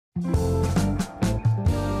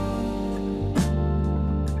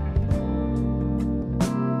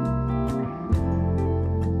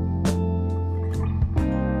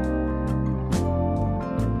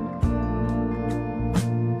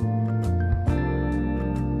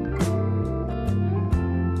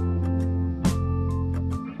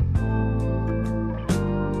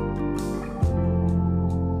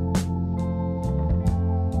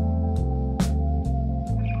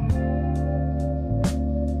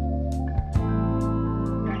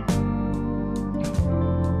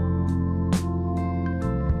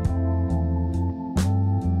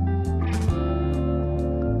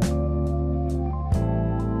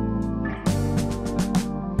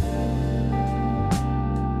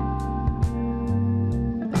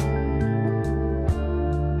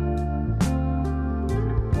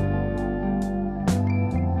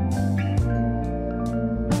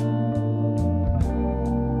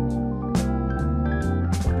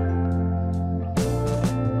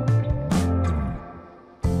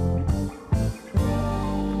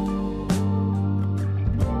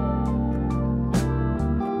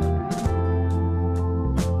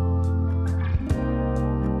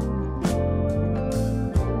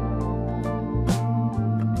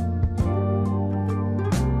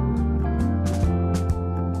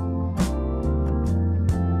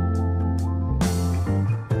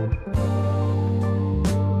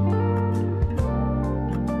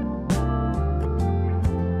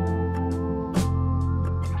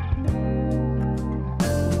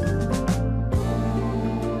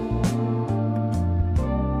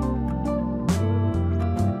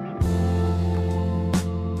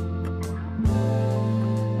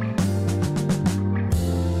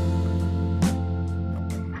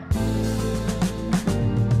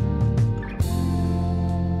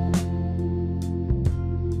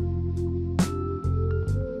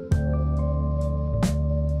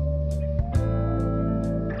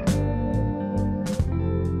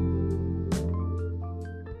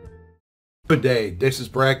Good day, this is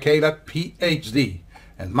Brer Ph.D.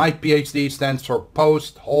 and my Ph.D. stands for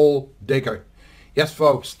Post-Hole Digger. Yes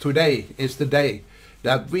folks, today is the day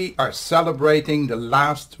that we are celebrating the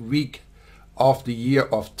last week of the year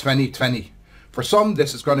of 2020. For some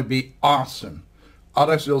this is going to be awesome.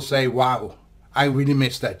 Others will say, wow, I really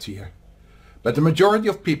missed that year. But the majority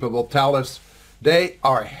of people will tell us they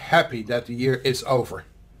are happy that the year is over.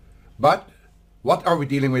 But what are we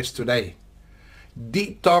dealing with today?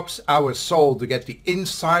 Detox our soul to get the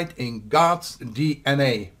insight in God's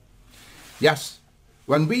DNA. Yes,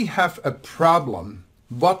 when we have a problem,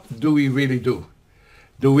 what do we really do?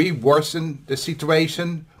 Do we worsen the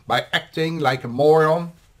situation by acting like a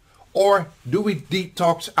moron? Or do we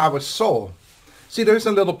detox our soul? See, there's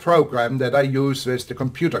a little program that I use with the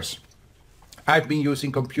computers. I've been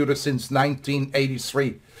using computers since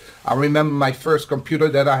 1983. I remember my first computer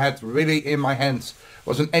that I had really in my hands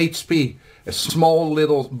was an HP. A small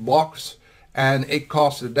little box, and it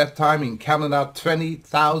cost at that time in Canada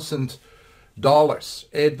 $20,000.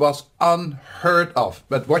 It was unheard of,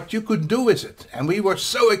 but what you could do with it, and we were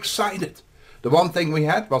so excited. The one thing we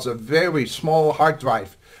had was a very small hard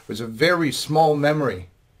drive with a very small memory,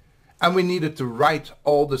 and we needed to write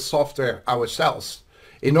all the software ourselves.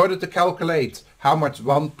 In order to calculate how much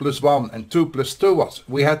 1 + 1 and 2 + 2 was,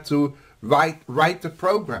 we had to write the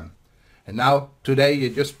program. And now today you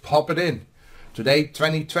just pop it in. Today,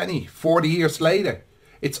 2020, 40 years later,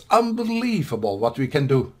 it's unbelievable what we can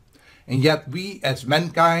do. And yet we as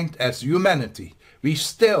mankind, as humanity, we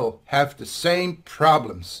still have the same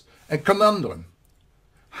problems. A conundrum.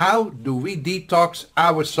 How do we detox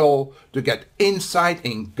our soul to get insight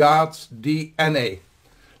in God's DNA?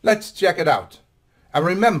 Let's check it out. And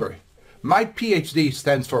remember, my PhD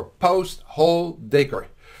stands for Post-Hole Digger,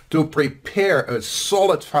 to prepare a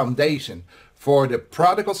solid foundation for the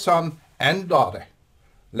prodigal son and daughter.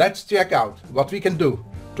 Let's check out what we can do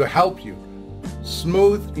to help you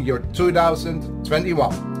smooth your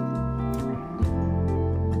 2021.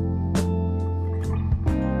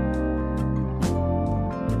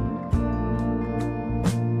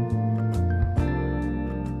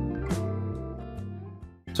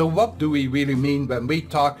 So what do we really mean when we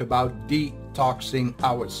talk about detoxing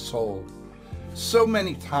our soul? So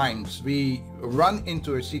many times we run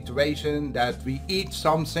into a situation that we eat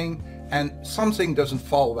something and something doesn't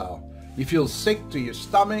fall well. You feel sick to your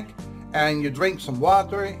stomach and you drink some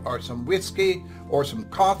water or some whiskey or some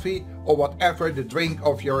coffee or whatever the drink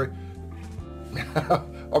of your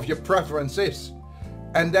of your preference is.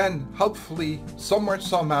 And then hopefully somewhere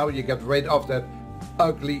somehow you get rid of that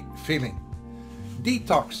ugly feeling.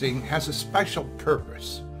 Detoxing has a special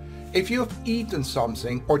purpose. If you have eaten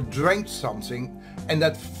something or drank something and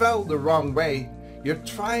that fell the wrong way, you're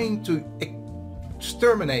trying to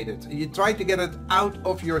exterminate it. You try to get it out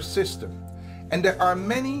of your system. And there are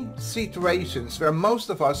many situations where most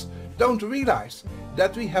of us don't realize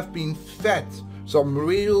that we have been fed some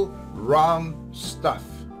real wrong stuff.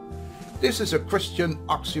 This is a Christian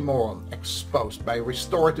oxymoron exposed by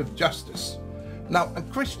restorative justice. Now, a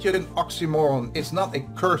Christian oxymoron is not a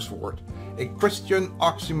curse word. A Christian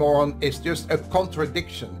oxymoron is just a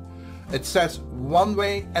contradiction. It says one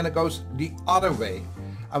way and it goes the other way.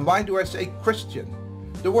 And why do I say Christian?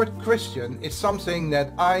 The word Christian is something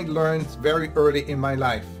that I learned very early in my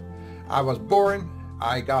life. I was born,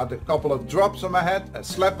 I got a couple of drops on my head, a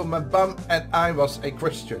slap on my bum, and I was a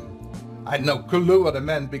Christian. I had no clue what it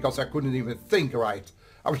meant because I couldn't even think right.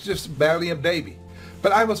 I was just barely a baby.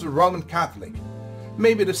 But I was a Roman Catholic.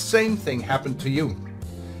 Maybe the same thing happened to you.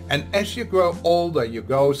 And as you grow older, you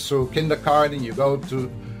go through kindergarten, you go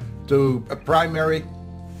to a primary,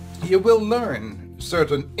 you will learn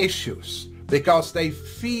certain issues because they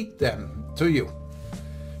feed them to you.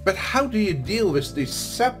 But how do you deal with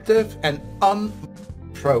deceptive and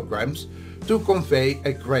programs to convey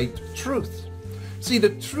a great truth? See,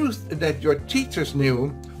 the truth that your teachers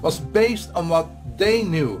knew was based on what they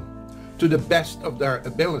knew to the best of their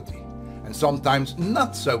ability, and sometimes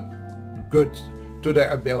not so good to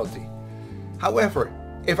their ability. However,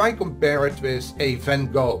 if I compare it with a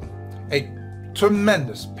Van Gogh, a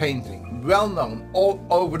tremendous painting, well known all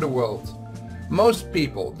over the world, most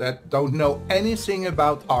people that don't know anything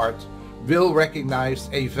about art will recognize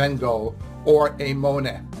a Van Gogh or a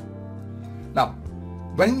Monet. Now,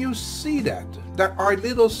 when you see that, there are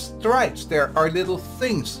little stripes, there are little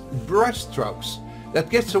things, brushstrokes, that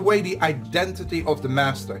gets away the identity of the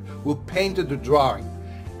master who painted the drawing.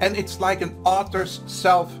 And it's like an author's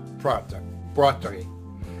self-portrait.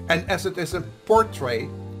 And as it is a portrait,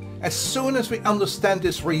 as soon as we understand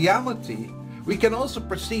this reality, we can also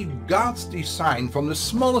perceive God's design from the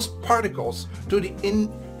smallest particles to in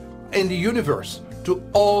the universe to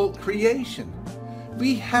all creation.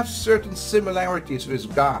 We have certain similarities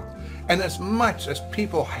with God, and as much as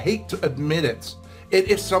people hate to admit it, it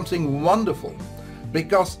is something wonderful.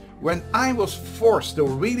 Because when I was forced to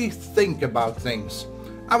really think about things,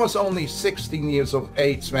 I was only 16 years of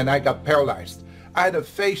age when I got paralyzed. I had a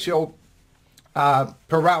facial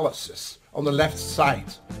paralysis on the left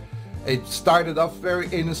side. It started off very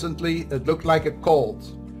innocently. It looked like a cold.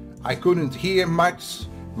 I couldn't hear much.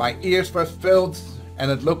 My ears were filled, and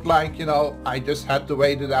it looked like, I just had to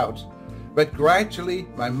wait it out. But gradually,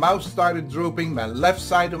 my mouth started drooping, my left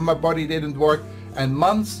side of my body didn't work, and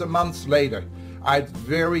months and months later, I had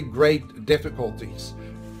very great difficulties,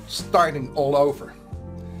 starting all over.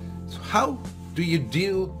 So how do you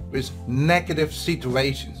deal with negative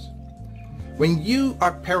situations? When you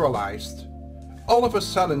are paralyzed, all of a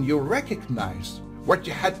sudden you recognize what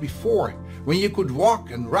you had before, when you could walk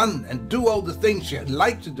and run and do all the things you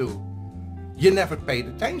liked to do. You never paid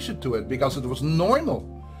attention to it because it was normal.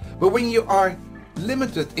 But when you are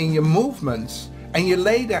limited in your movements and you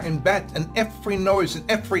lay there in bed and every noise and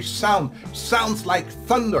every sound sounds like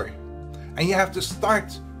thunder, and you have to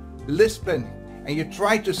start lisping and you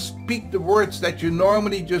try to speak the words that you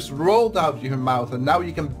normally just rolled out of your mouth, and now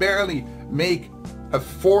you can barely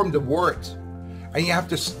form the word, and you have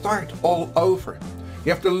to start all over.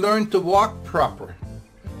 You have to learn to walk proper.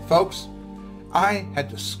 Folks, I had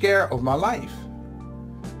the scare of my life.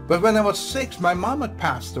 But when I was 6, my mom had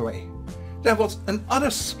passed away. That was another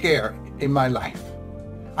scare in my life.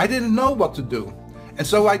 I didn't know what to do. And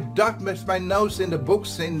so I dug with my nose in the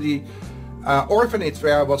books in the orphanage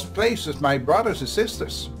where I was placed with my brothers and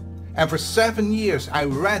sisters. And for 7 years I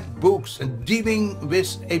read books and dealing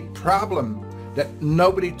with a problem that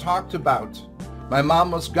nobody talked about. My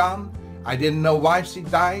mom was gone. I didn't know why she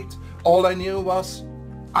died. All I knew was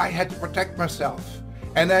I had to protect myself.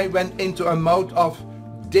 And I went into a mode of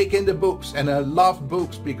dig in the books, and I loved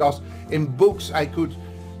books because in books I could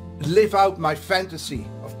live out my fantasy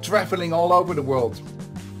of traveling all over the world.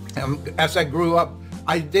 And as I grew up,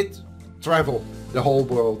 I did travel the whole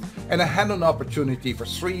world, and I had an opportunity for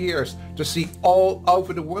 3 years to see all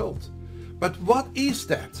over the world. But what is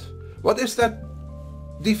that? What is that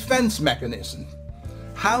defense mechanism?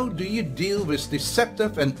 How do you deal with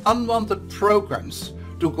deceptive and unwanted programs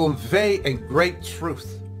to convey a great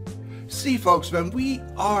truth? See, folks, when we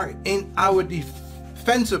are in our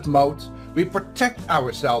defensive mode, we protect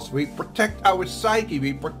ourselves, we protect our psyche,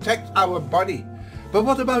 we protect our body. But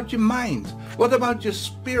what about your mind? What about your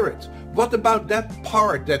spirit? What about that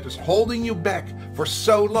part that is holding you back for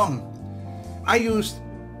so long? I used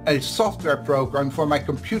a software program for my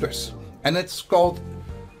computers, and it's called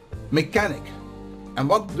Mechanic. And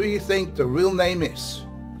what do you think the real name is?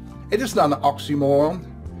 It is not an oxymoron.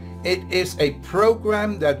 It is a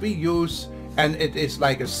program that we use, and it is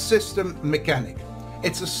like a system mechanic.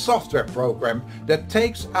 It's a software program that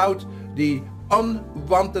takes out the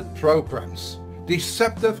unwanted programs,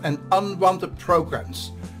 deceptive and unwanted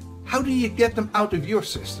programs. How do you get them out of your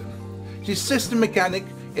system? The system mechanic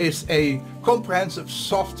is a comprehensive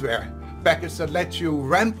software package that lets you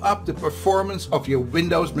ramp up the performance of your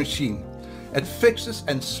Windows machine. It fixes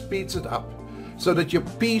and speeds it up so that your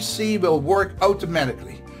PC will work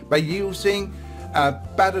automatically by using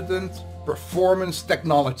patented performance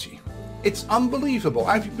technology. It's unbelievable.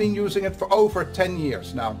 I've been using it for over 10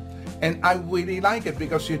 years now, and I really like it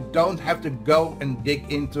because you don't have to go and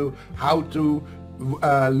dig into how to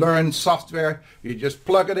learn software. You just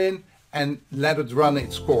plug it in and let it run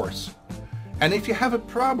its course. And if you have a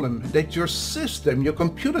problem that your system, your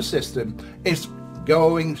computer system, is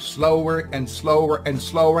going slower and slower and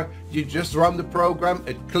slower, you just run the program,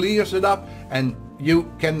 it clears it up, and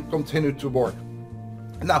you can continue to work.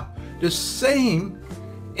 Now, the same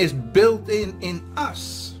is built in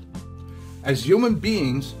us. As human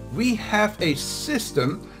beings, we have a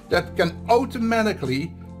system that can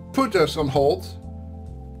automatically put us on hold,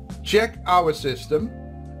 check our system,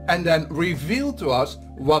 and then reveal to us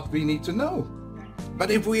what we need to know.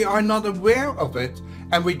 But if we are not aware of it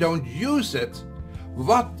and we don't use it,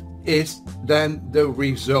 what is then the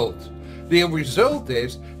result? The result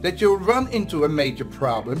is that you run into a major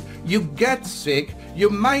problem, you get sick, you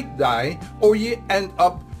might die, or you end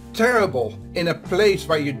up terrible in a place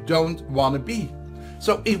where you don't want to be.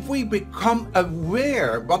 So if we become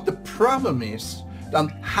aware what the problem is, then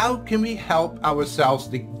how can we help ourselves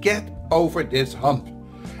to get over this hump?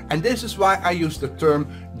 And this is why I use the term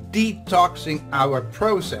detoxing our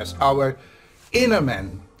process, our inner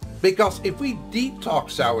man. Because if we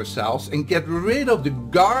detox ourselves and get rid of the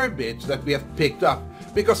garbage that we have picked up,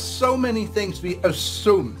 because so many things we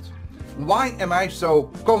assumed, why am I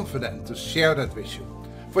so confident to share that with you?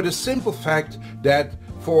 For the simple fact that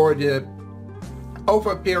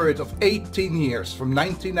over a period of 18 years, from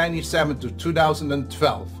 1997 to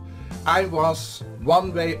 2012, I was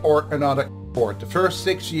one way or another in court. The first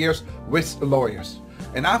 6 years with lawyers.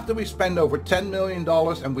 And after we spent over $10 million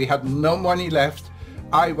and we had no money left,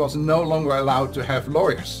 I was no longer allowed to have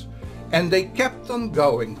lawyers. And they kept on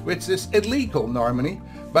going, which is illegal normally,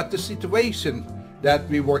 but the situation that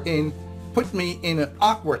we were in put me in an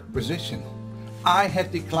awkward position. I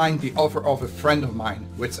had declined the offer of a friend of mine,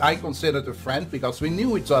 which I considered a friend because we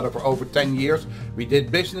knew each other for over 10 years. We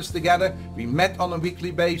did business together, we met on a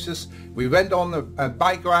weekly basis, we went on a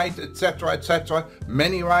bike ride, etc., etc.,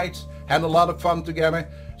 many rides, had a lot of fun together,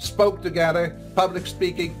 spoke together, public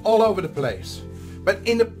speaking, all over the place. But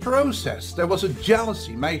in the process, there was a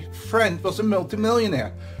jealousy. My friend was a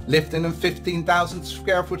multimillionaire, lived in a 15,000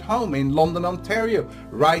 square foot home in London, Ontario,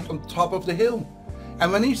 right on top of the hill.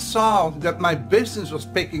 And when he saw that my business was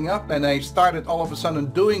picking up and I started all of a sudden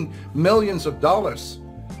doing millions of dollars,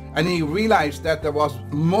 and he realized that there was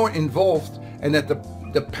more involved and that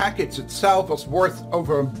the package itself was worth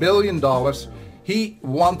over $1 billion, he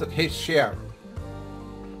wanted his share.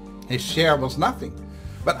 His share was nothing.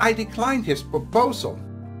 But I declined his proposal.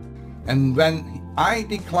 And when I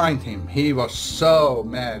declined him, he was so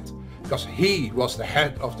mad because he was the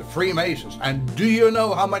head of the Freemasons. And do you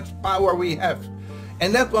know how much power we have?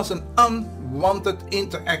 And that was an unwanted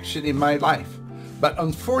interaction in my life. But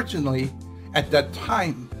unfortunately, at that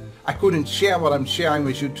time, I couldn't share what I'm sharing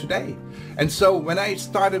with you today. And so when I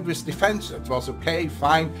started with defense, it was okay,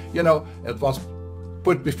 fine. You know, it was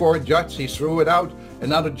put before a judge, he threw it out.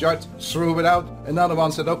 Another judge threw it out. Another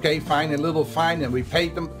one said, okay, fine, a little fine, and we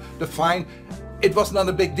paid them the fine. It was not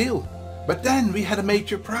a big deal. But then we had a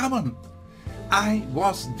major problem. I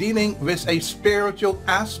was dealing with a spiritual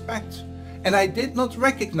aspect, and I did not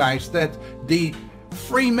recognize that the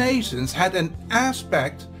Freemasons had an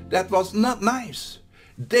aspect that was not nice.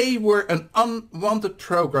 They were an unwanted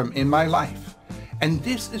program in my life. And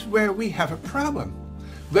this is where we have a problem.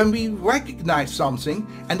 When we recognize something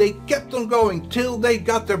and they kept on going till they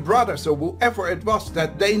got their brothers or whoever it was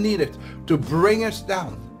that they needed to bring us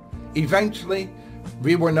down. Eventually,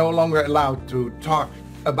 we were no longer allowed to talk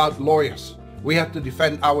about lawyers. We had to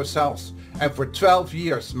defend ourselves. And for 12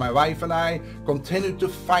 years, my wife and I continued to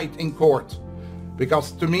fight in court.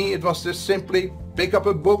 Because to me, it was just simply pick up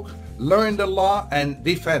a book, learn the law and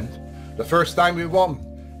defend. The first time we won,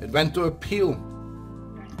 it went to appeal,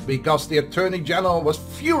 because the Attorney General was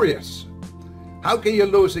furious. How can you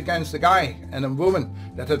lose against a guy and a woman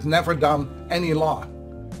that had never done any law?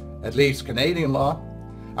 At least Canadian law.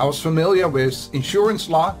 I was familiar with insurance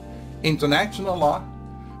law. international law,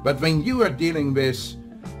 but when you are dealing with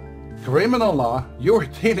criminal law, you're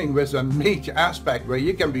dealing with a major aspect where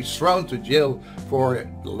you can be thrown to jail for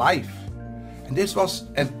life. And this was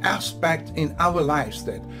an aspect in our lives,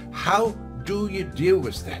 that how do you deal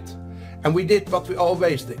with that? And we did what we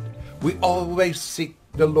always did. We always seek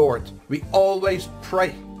the Lord. We always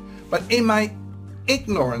pray. But in my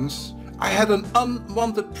ignorance, I had an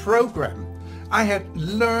unwanted program. I had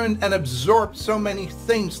learned and absorbed so many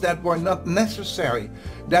things that were not necessary,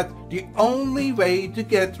 that the only way to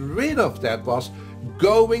get rid of that was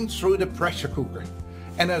going through the pressure cooker.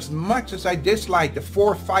 And as much as I disliked the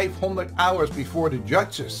 400-500 hours before the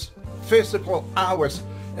judges, physical hours,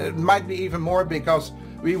 it might be even more, because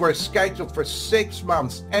we were scheduled for 6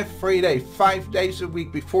 months, every day, 5 days a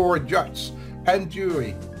week before a judge and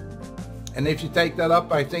jury. And if you take that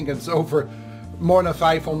up, I think it's over more than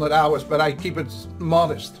 500 hours, but I keep it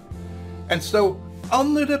modest. And so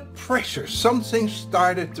under the pressure, something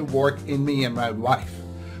started to work in me and my wife.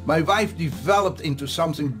 My wife developed into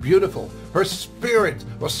something beautiful. Her spirit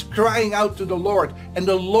was crying out to the Lord, and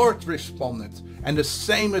the Lord responded. And the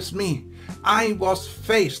same as me, I was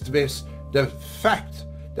faced with the fact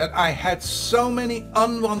that I had so many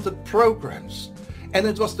unwanted programs. And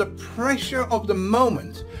it was the pressure of the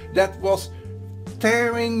moment that was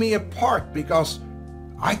tearing me apart, because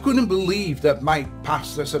I couldn't believe that my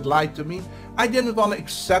pastors had lied to me. I didn't want to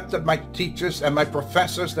accept that my teachers and my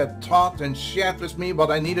professors that taught and shared with me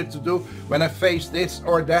what I needed to do when I faced this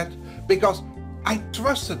or that, because I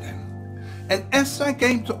trusted them. And as I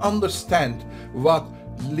came to understand what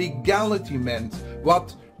legality meant,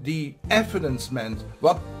 what the evidence meant,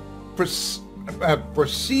 what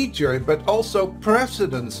procedure but also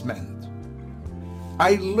precedence meant,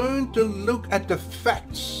 I learned to look at the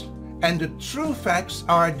facts, and the true facts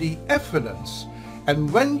are the evidence.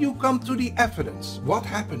 And when you come to the evidence, what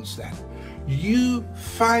happens then? You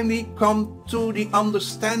finally come to the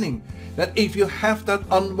understanding that if you have that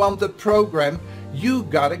unwanted program, you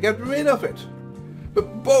gotta get rid of it.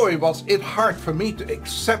 But boy, was it hard for me to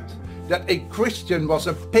accept that a Christian was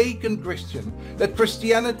a pagan Christian, that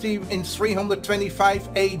Christianity in 325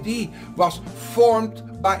 AD was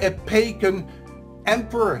formed by a pagan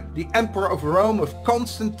emperor, the Emperor of Rome, of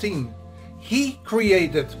Constantine. He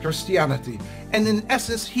created Christianity, and in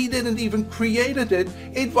essence he didn't even create it.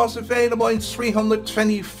 It was available in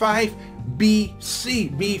 325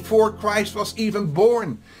 BC, before Christ was even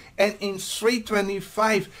born. And in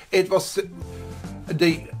 325 it was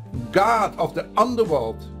the god of the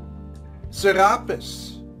underworld,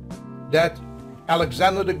 Serapis, that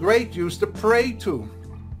Alexander the Great used to pray to.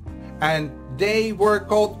 And they were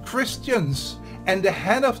called Christians. And the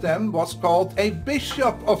head of them was called a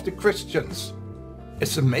bishop of the Christians.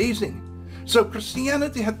 It's amazing. So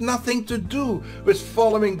Christianity had nothing to do with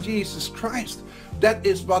following Jesus Christ. That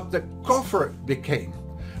is what the cover became.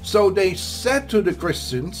 So they said to the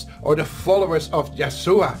Christians, or the followers of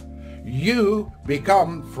Yeshua, you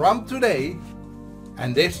become from today,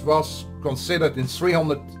 and this was considered in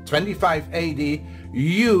 325 AD,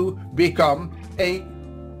 you become a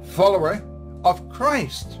follower of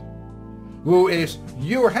Christ, who is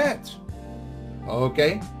your head.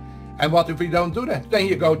 Okay? And what if we don't do that? Then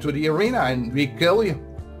you go to the arena and we kill you.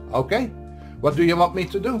 Okay? What do you want me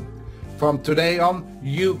to do? From today on,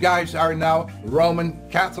 you guys are now Roman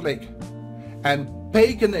Catholic. And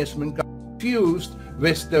paganism got confused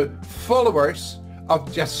with the followers of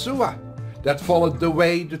Yeshua that followed the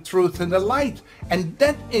way, the truth, and the light. And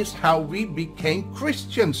that is how we became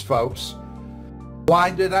Christians, folks. Why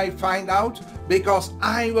did I find out? Because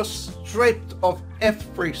I was stripped of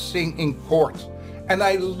everything in court, and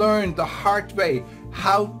I learned the hard way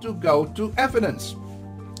how to go to evidence.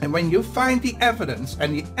 And when you find the evidence,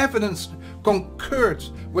 and the evidence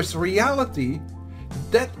concurs with reality,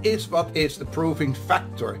 that is what is the proving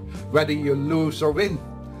factor, whether you lose or win.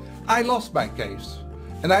 I lost my case,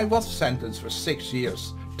 and I was sentenced for 6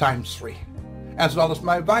 years times 3, as well as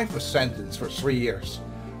my wife was sentenced for 3 years.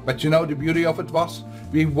 But you know, the beauty of it was,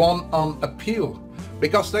 we won on appeal,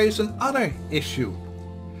 because there is another issue.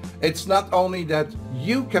 It's not only that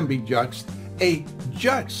you can be judged, a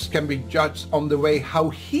judge can be judged on the way how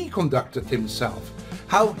he conducted himself,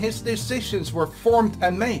 how his decisions were formed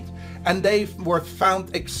and made, and they were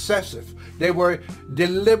found excessive. They were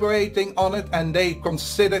deliberating on it, and they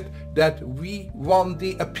considered that we won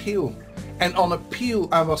the appeal. And on appeal,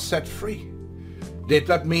 I was set free. Did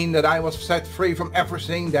that mean that I was set free from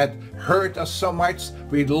everything that hurt us so much?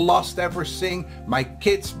 We lost everything. My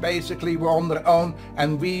kids basically were on their own,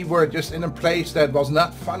 and we were just in a place that was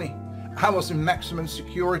not funny. I was in maximum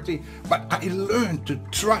security, but I learned to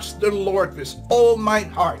trust the Lord with all my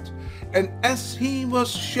heart. And as he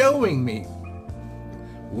was showing me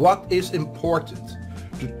what is important,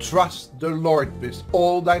 to trust the Lord with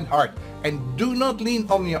all thine heart and do not lean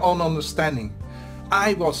on your own understanding,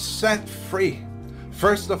 I was set free.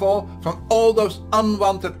 First of all, from all those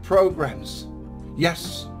unwanted programs.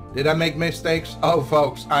 Yes, did I make mistakes? Oh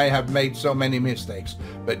folks, I have made so many mistakes.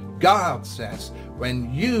 But God says,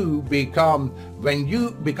 when you become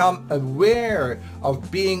aware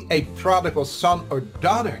of being a prodigal son or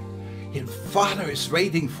daughter, your Father is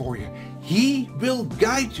waiting for you. He will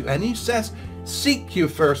guide you. And he says, seek you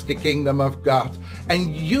first the kingdom of God,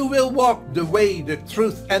 and you will walk the way, the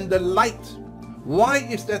truth, and the light. Why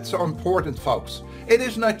is that so important, folks? It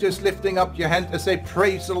is not just lifting up your hand and say,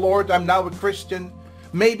 praise the Lord, I'm now a Christian.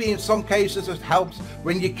 Maybe in some cases it helps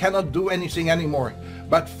when you cannot do anything anymore.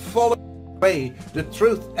 But follow the way, the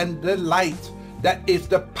truth, and the light. That is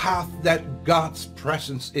the path that God's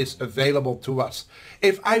presence is available to us.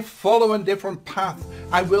 If I follow a different path,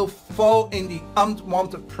 I will fall in the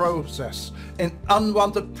unwanted process, in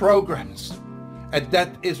unwanted programs. And that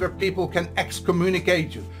is where people can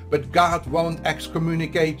excommunicate you. But God won't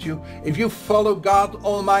excommunicate you. If you follow God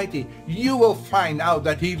Almighty, you will find out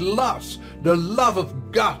that he loves. The love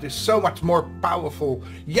of God is so much more powerful.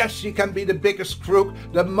 Yes, you can be the biggest crook,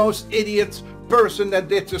 the most idiot person that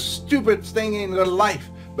did the stupidest thing in their life.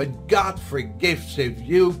 But God forgives if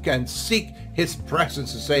you can seek his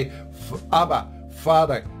presence and say, Abba,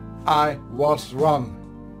 Father, I was wrong.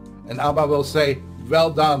 And Abba will say,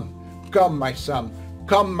 well done. Come, my son.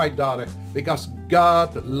 Come, my daughter. Because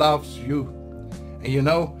God loves you. And you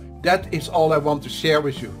know, that is all I want to share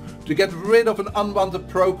with you. To get rid of an unwanted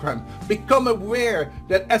program. Become aware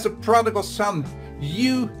that as a prodigal son,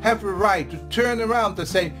 you have a right to turn around and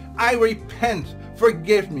say, I repent.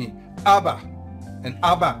 Forgive me, Abba. And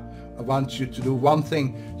Abba, I want you to do one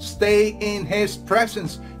thing. Stay in his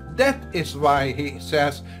presence. That is why he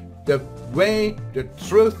says, the way, the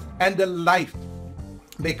truth, and the life.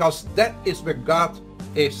 Because that is where God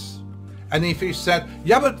is. And if he said,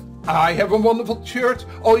 yeah, but I have a wonderful church.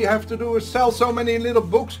 All you have to do is sell so many little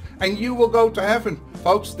books and you will go to heaven.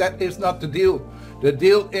 Folks, that is not the deal. The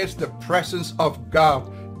deal is the presence of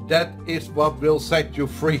God. That is what will set you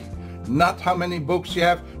free. Not how many books you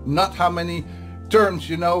have, not how many terms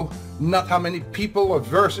you know, not how many people or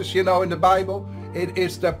verses you know in the Bible. It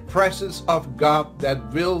is the presence of God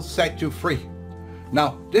that will set you free.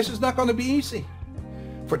 Now, this is not going to be easy.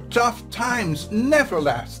 For tough times never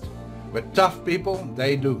last. But tough people,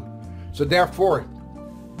 they do. So therefore,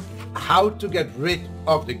 how to get rid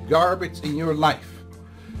of the garbage in your life,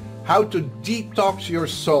 how to detox your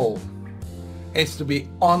soul, is to be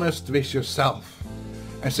honest with yourself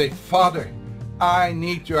and say, Father, I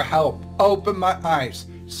need your help. Open my eyes.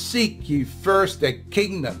 Seek ye first the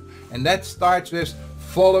kingdom. And that starts with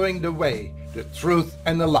following the way, the truth,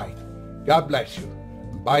 and the light. God bless you.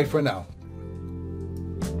 Bye for now.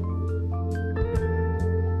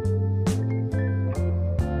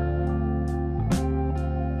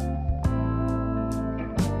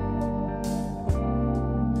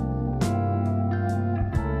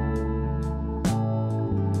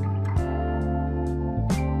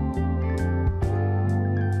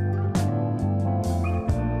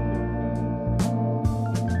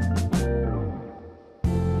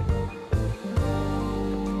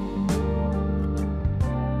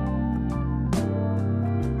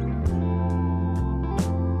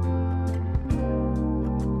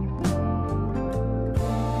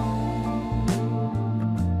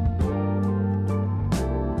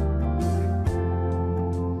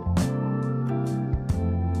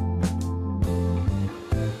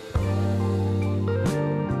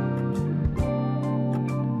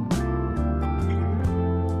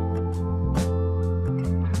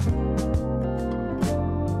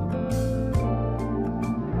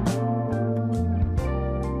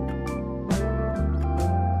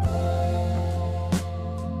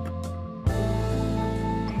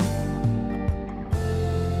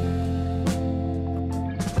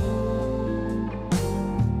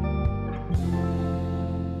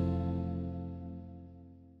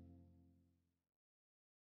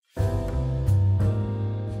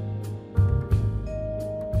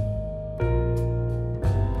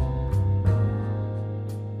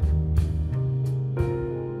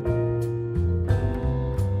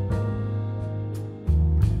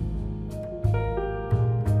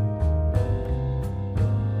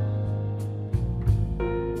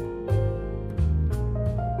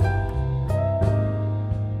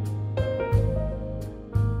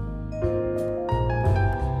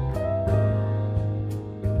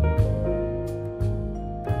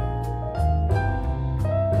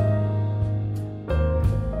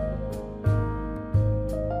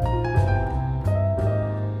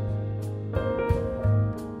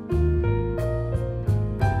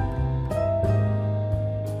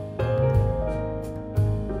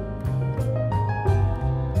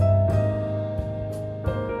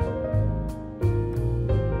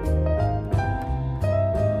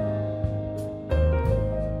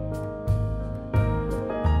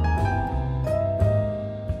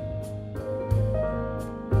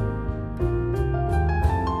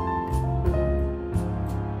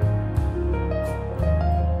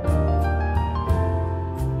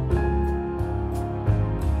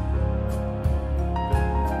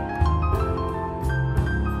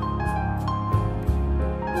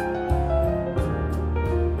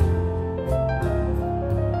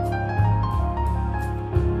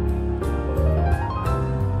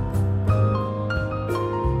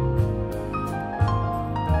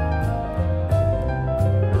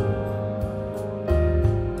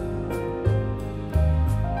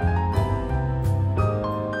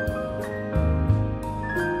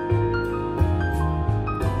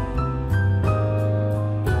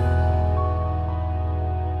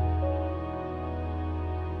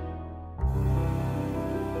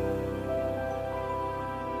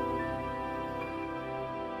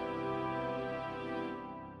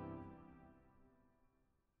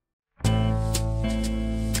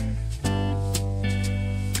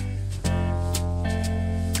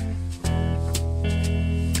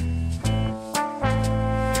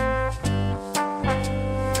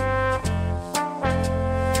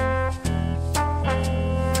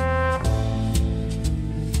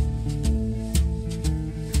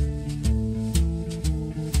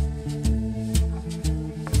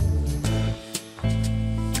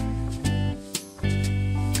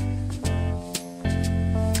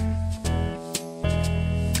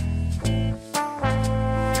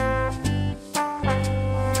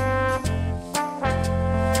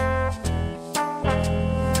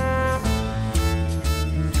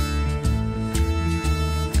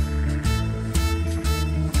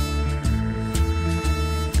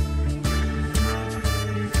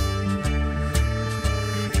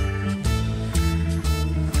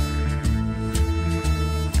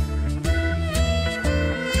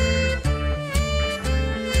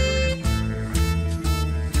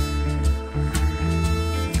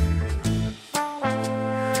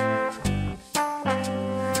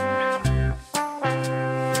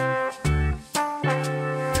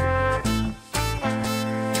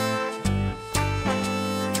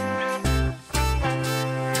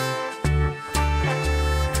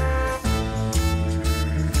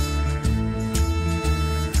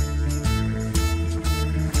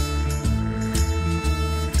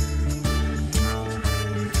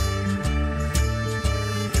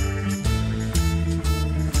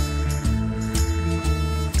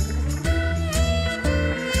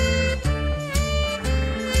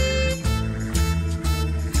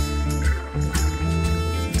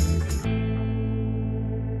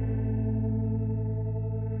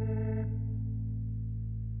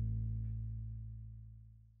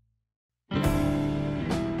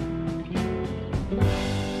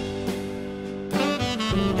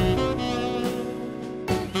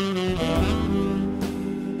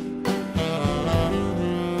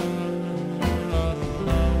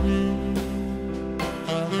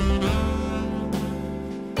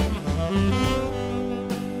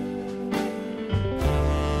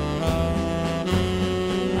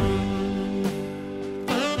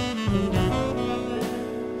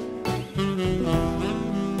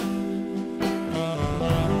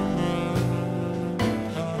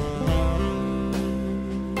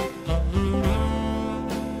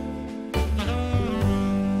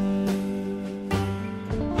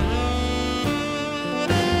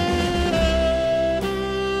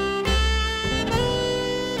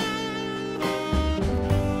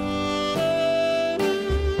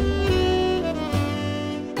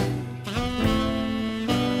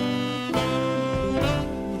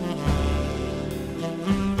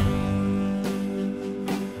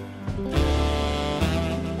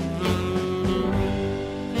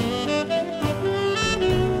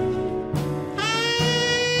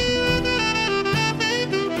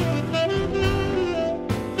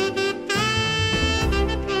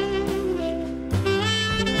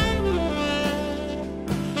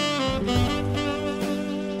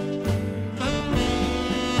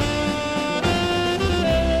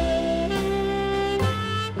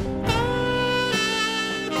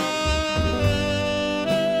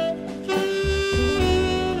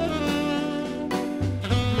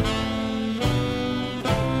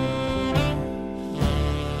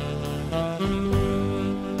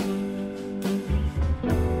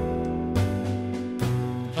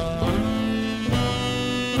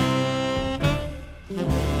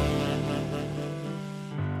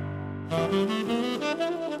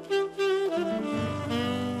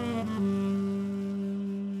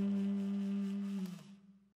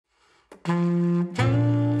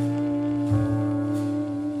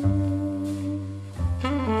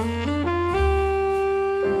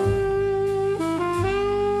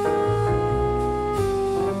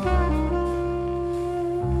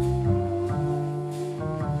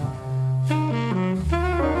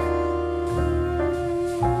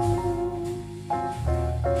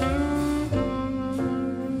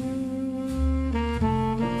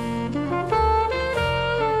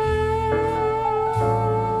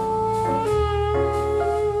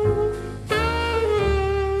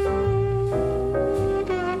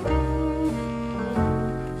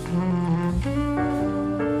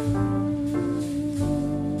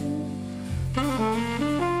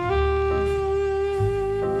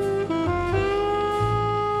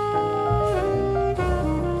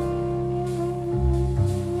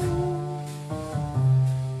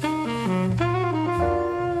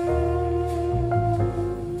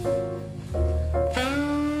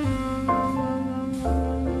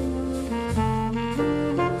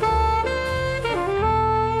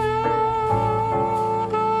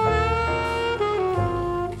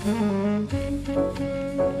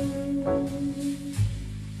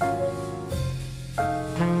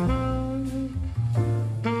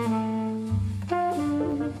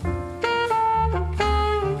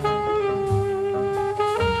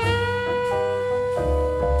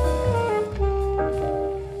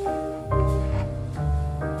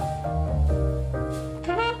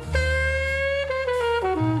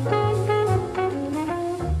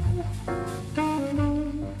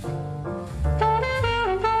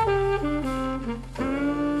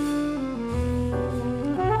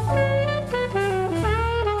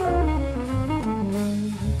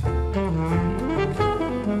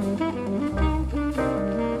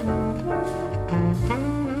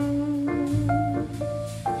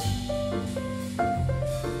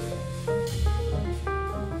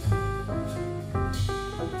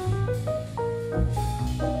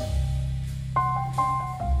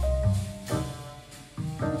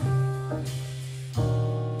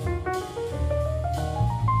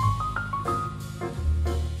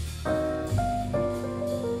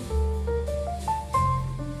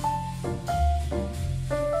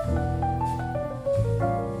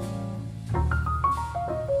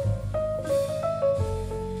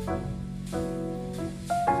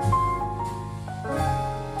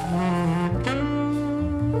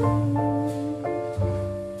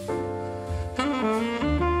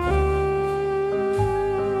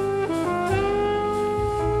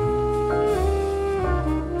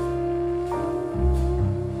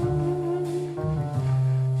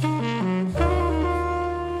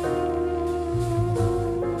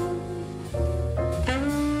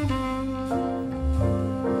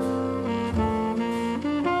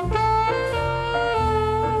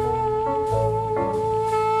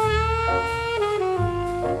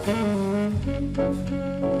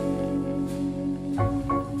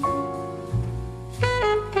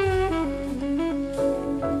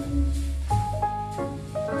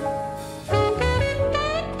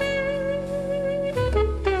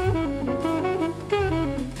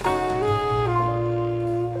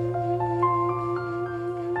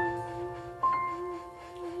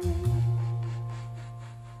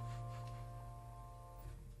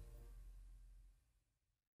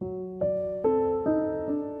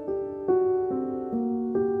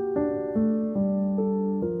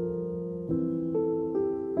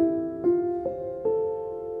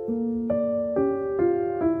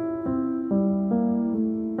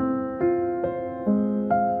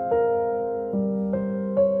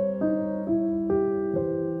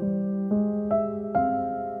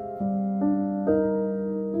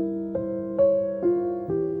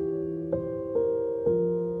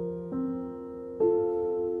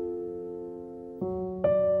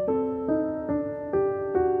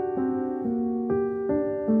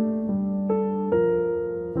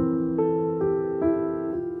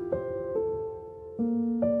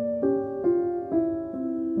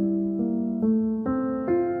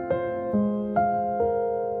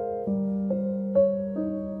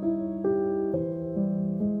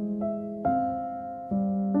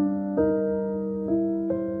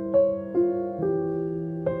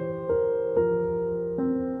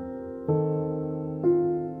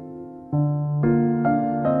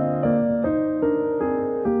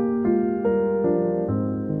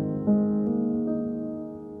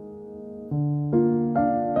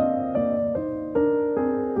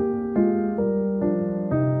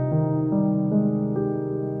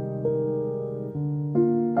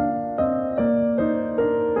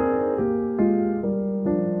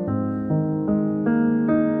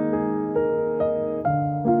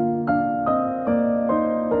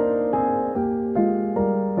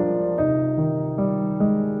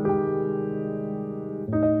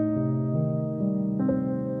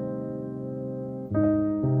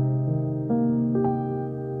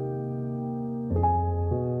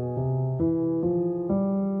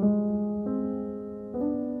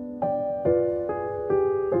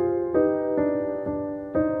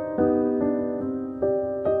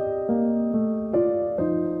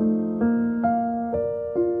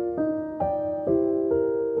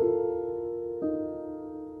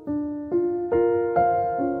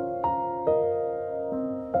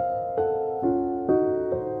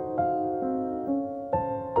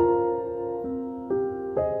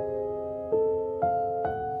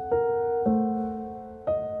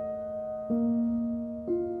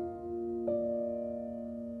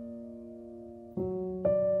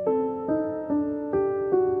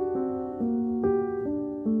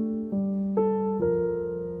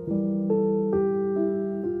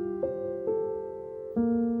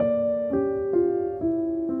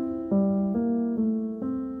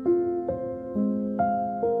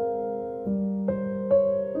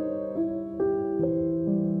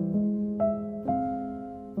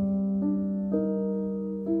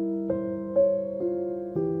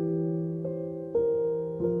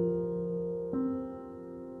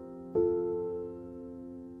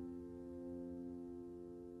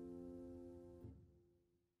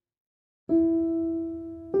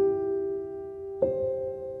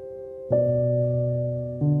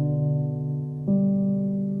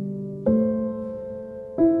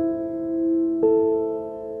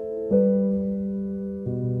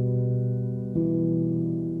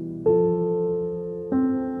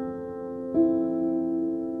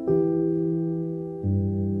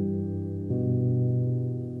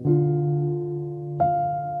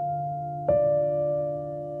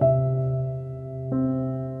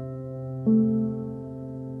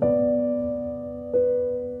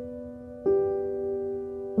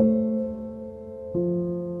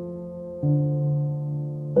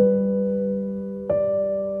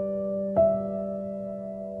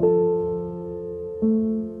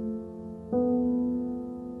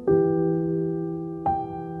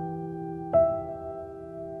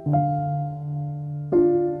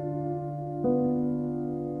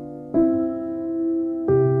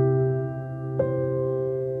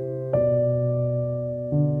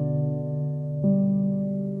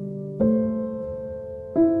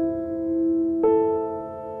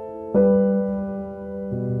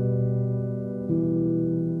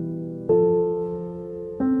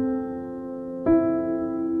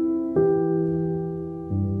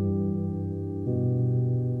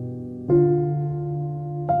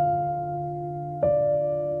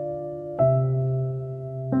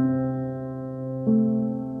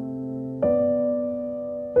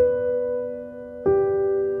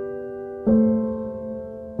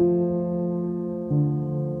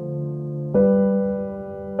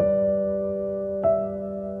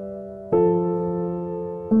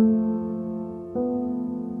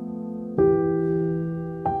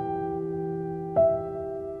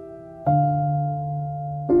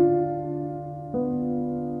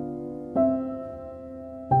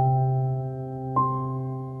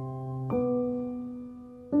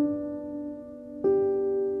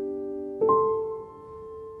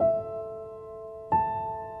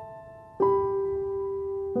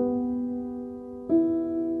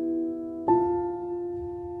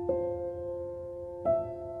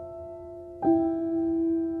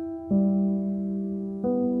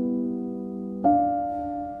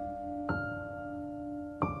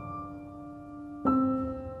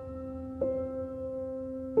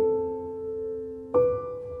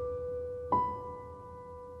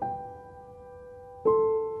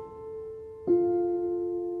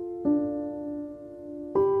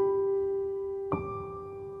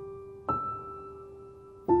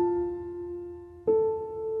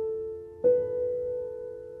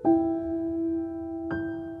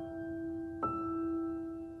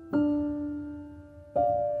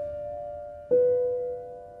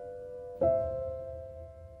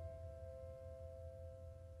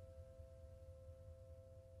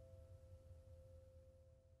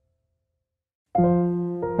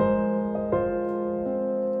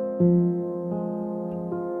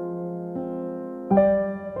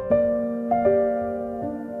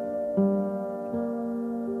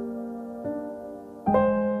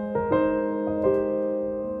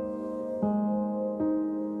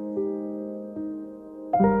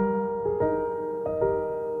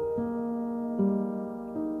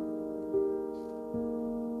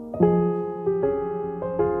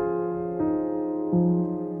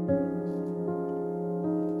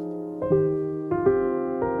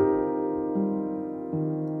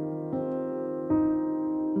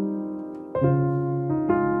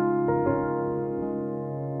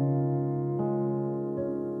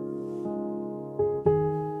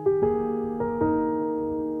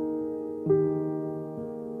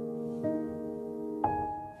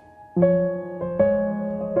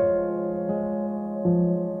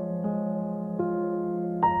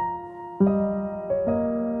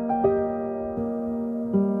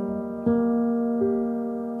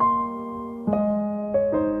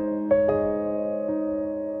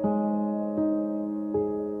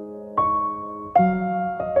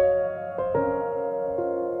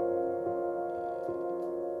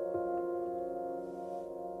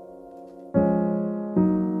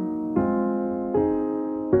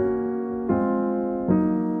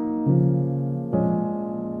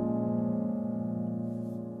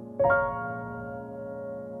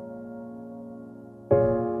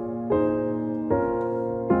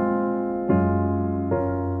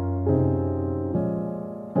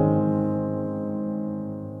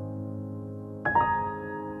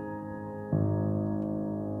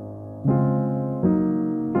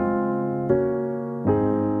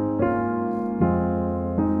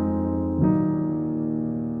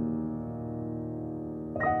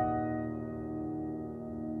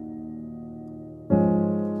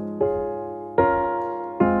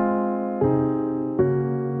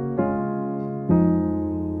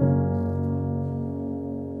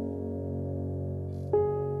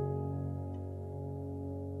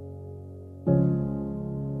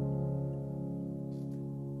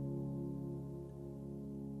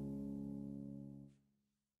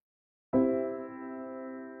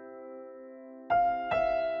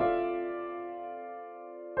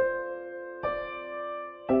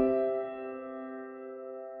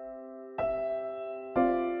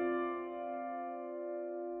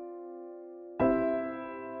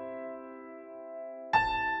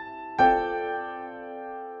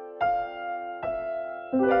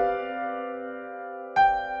 you.